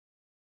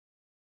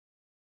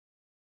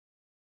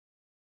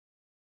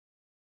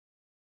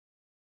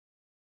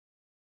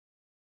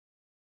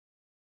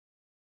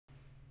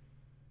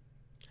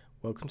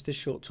Welcome to this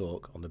short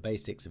talk on the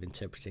basics of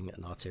interpreting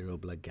an arterial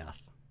blood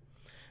gas.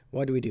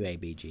 Why do we do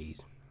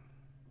ABGs?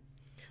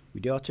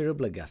 We do arterial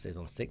blood gases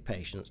on sick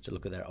patients to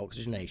look at their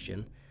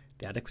oxygenation,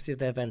 the adequacy of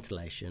their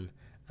ventilation,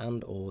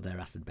 and or their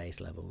acid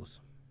base levels.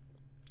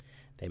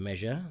 They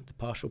measure the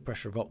partial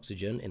pressure of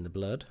oxygen in the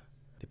blood,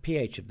 the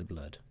pH of the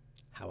blood,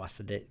 how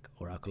acidic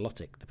or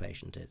alkalotic the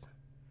patient is,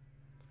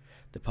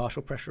 the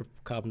partial pressure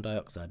of carbon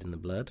dioxide in the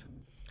blood,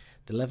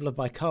 the level of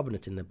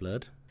bicarbonate in the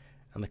blood,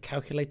 and the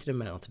calculated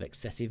amount of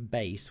excessive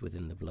base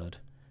within the blood,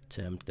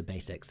 termed the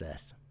base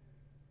excess.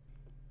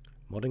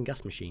 Modern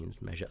gas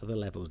machines measure other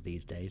levels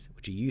these days,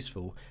 which are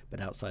useful but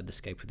outside the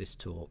scope of this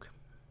talk.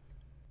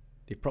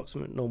 The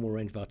approximate normal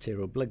range of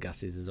arterial blood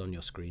gases is on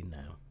your screen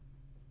now.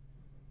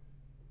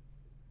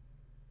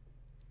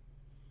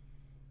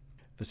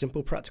 For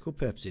simple practical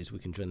purposes, we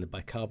can join the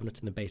bicarbonate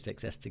and the base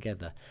excess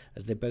together,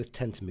 as they both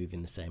tend to move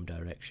in the same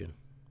direction.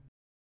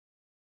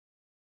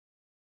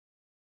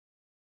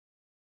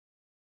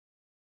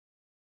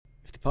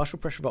 If the partial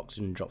pressure of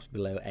oxygen drops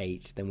below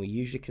 8, then we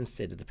usually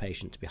consider the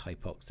patient to be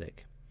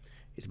hypoxic.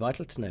 It's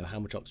vital to know how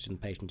much oxygen the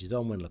patient is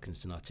on when looking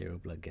at an arterial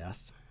blood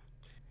gas.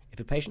 If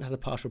a patient has a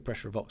partial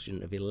pressure of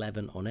oxygen of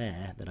 11 on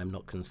air, then I'm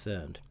not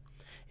concerned.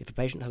 If a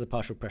patient has a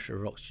partial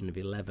pressure of oxygen of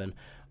 11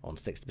 on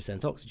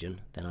 60%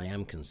 oxygen, then I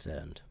am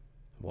concerned.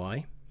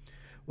 Why?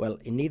 Well,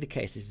 in neither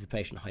case is the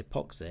patient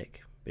hypoxic,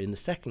 but in the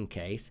second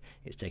case,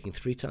 it's taking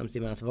 3 times the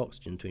amount of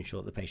oxygen to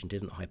ensure that the patient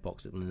isn't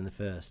hypoxic than in the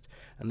first,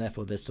 and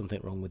therefore there's something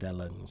wrong with their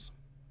lungs.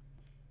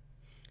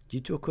 Due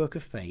to a quirk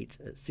of fate,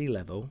 at sea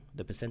level,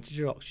 the percentage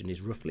of oxygen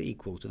is roughly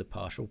equal to the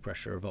partial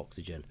pressure of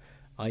oxygen,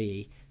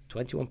 i.e.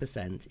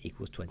 21%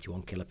 equals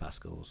 21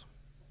 kilopascals.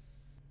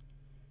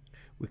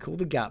 We call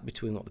the gap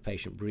between what the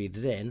patient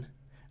breathes in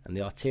and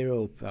the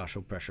arterial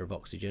partial pressure of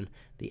oxygen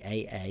the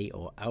AA,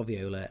 or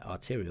alveolar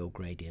arterial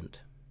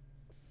gradient.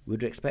 We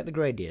would expect the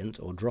gradient,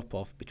 or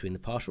drop-off, between the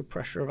partial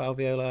pressure of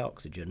alveolar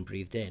oxygen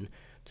breathed in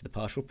to the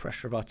partial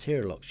pressure of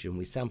arterial oxygen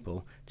we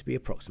sample to be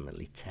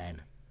approximately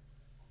 10.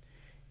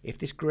 If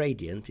this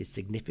gradient is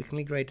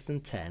significantly greater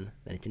than 10,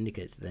 then it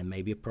indicates that there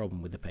may be a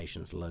problem with the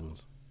patient's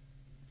lungs.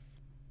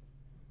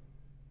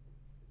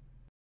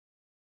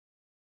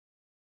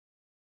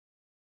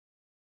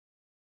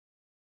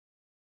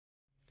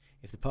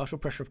 If the partial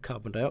pressure of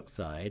carbon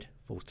dioxide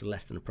falls to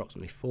less than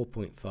approximately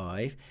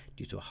 4.5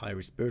 due to a high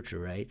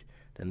respiratory rate,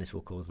 then this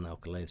will cause an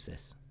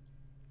alkalosis.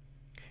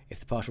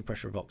 If the partial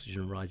pressure of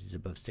oxygen rises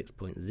above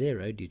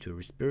 6.0 due to a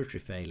respiratory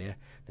failure,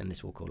 then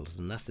this will cause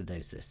an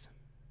acidosis.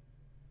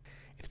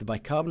 If the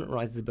bicarbonate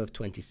rises above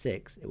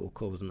 26, it will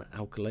cause an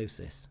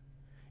alkalosis.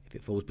 If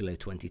it falls below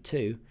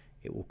 22,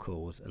 it will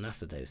cause an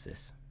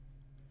acidosis.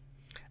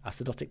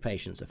 Acidotic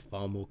patients are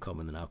far more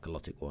common than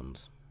alkalotic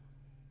ones.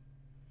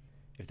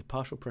 If the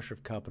partial pressure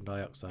of carbon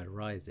dioxide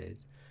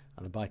rises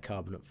and the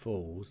bicarbonate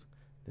falls,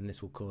 then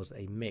this will cause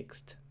a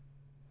mixed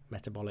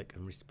metabolic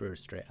and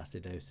respiratory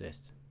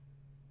acidosis.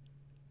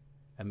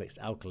 A mixed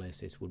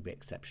alkalosis would be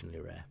exceptionally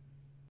rare.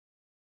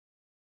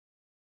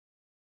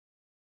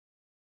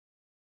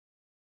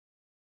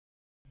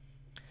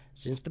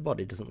 Since the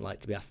body doesn't like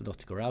to be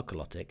acidotic or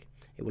alkalotic,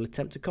 it will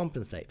attempt to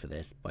compensate for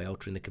this by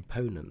altering the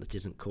component that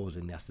isn't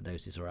causing the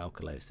acidosis or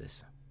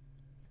alkalosis.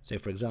 So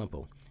for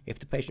example, if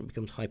the patient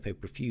becomes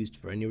hypoperfused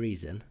for any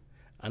reason,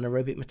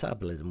 anaerobic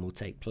metabolism will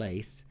take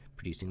place,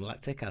 producing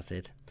lactic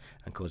acid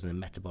and causing a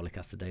metabolic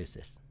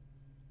acidosis.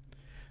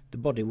 The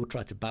body will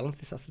try to balance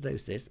this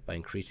acidosis by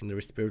increasing the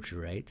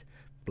respiratory rate,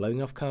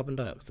 blowing off carbon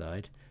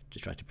dioxide to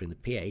try to bring the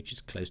pH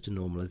as close to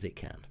normal as it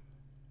can.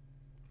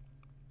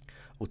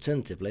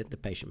 Alternatively, the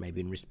patient may be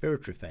in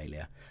respiratory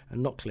failure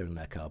and not clearing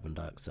their carbon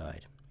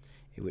dioxide,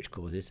 which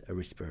causes a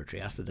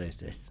respiratory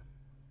acidosis.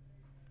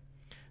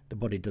 The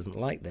body doesn't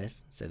like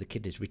this, so the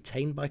kidneys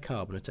retain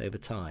bicarbonate over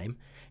time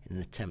in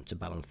an attempt to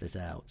balance this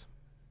out.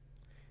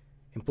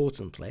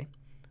 Importantly,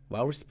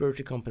 while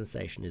respiratory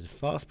compensation is a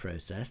fast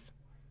process,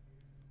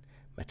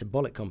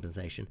 metabolic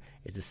compensation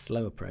is a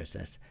slower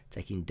process,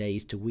 taking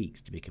days to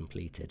weeks to be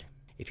completed.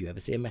 If you ever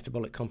see a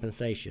metabolic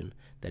compensation,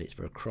 then it's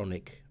for a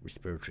chronic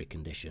respiratory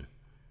condition.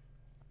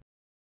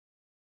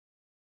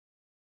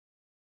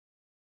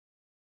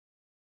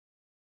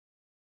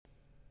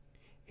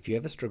 If you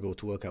ever struggle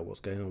to work out what's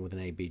going on with an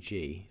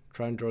ABG,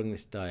 try and drawing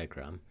this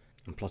diagram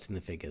and plotting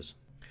the figures.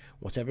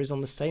 Whatever is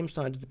on the same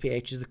side of the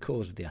pH is the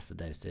cause of the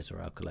acidosis or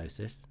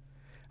alkalosis,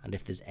 and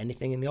if there's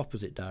anything in the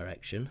opposite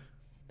direction,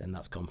 then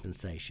that's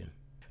compensation.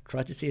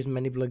 Try to see as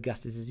many blood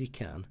gases as you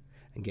can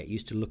and get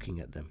used to looking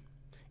at them,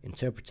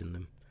 interpreting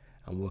them,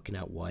 and working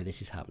out why this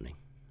is happening.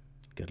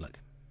 Good luck.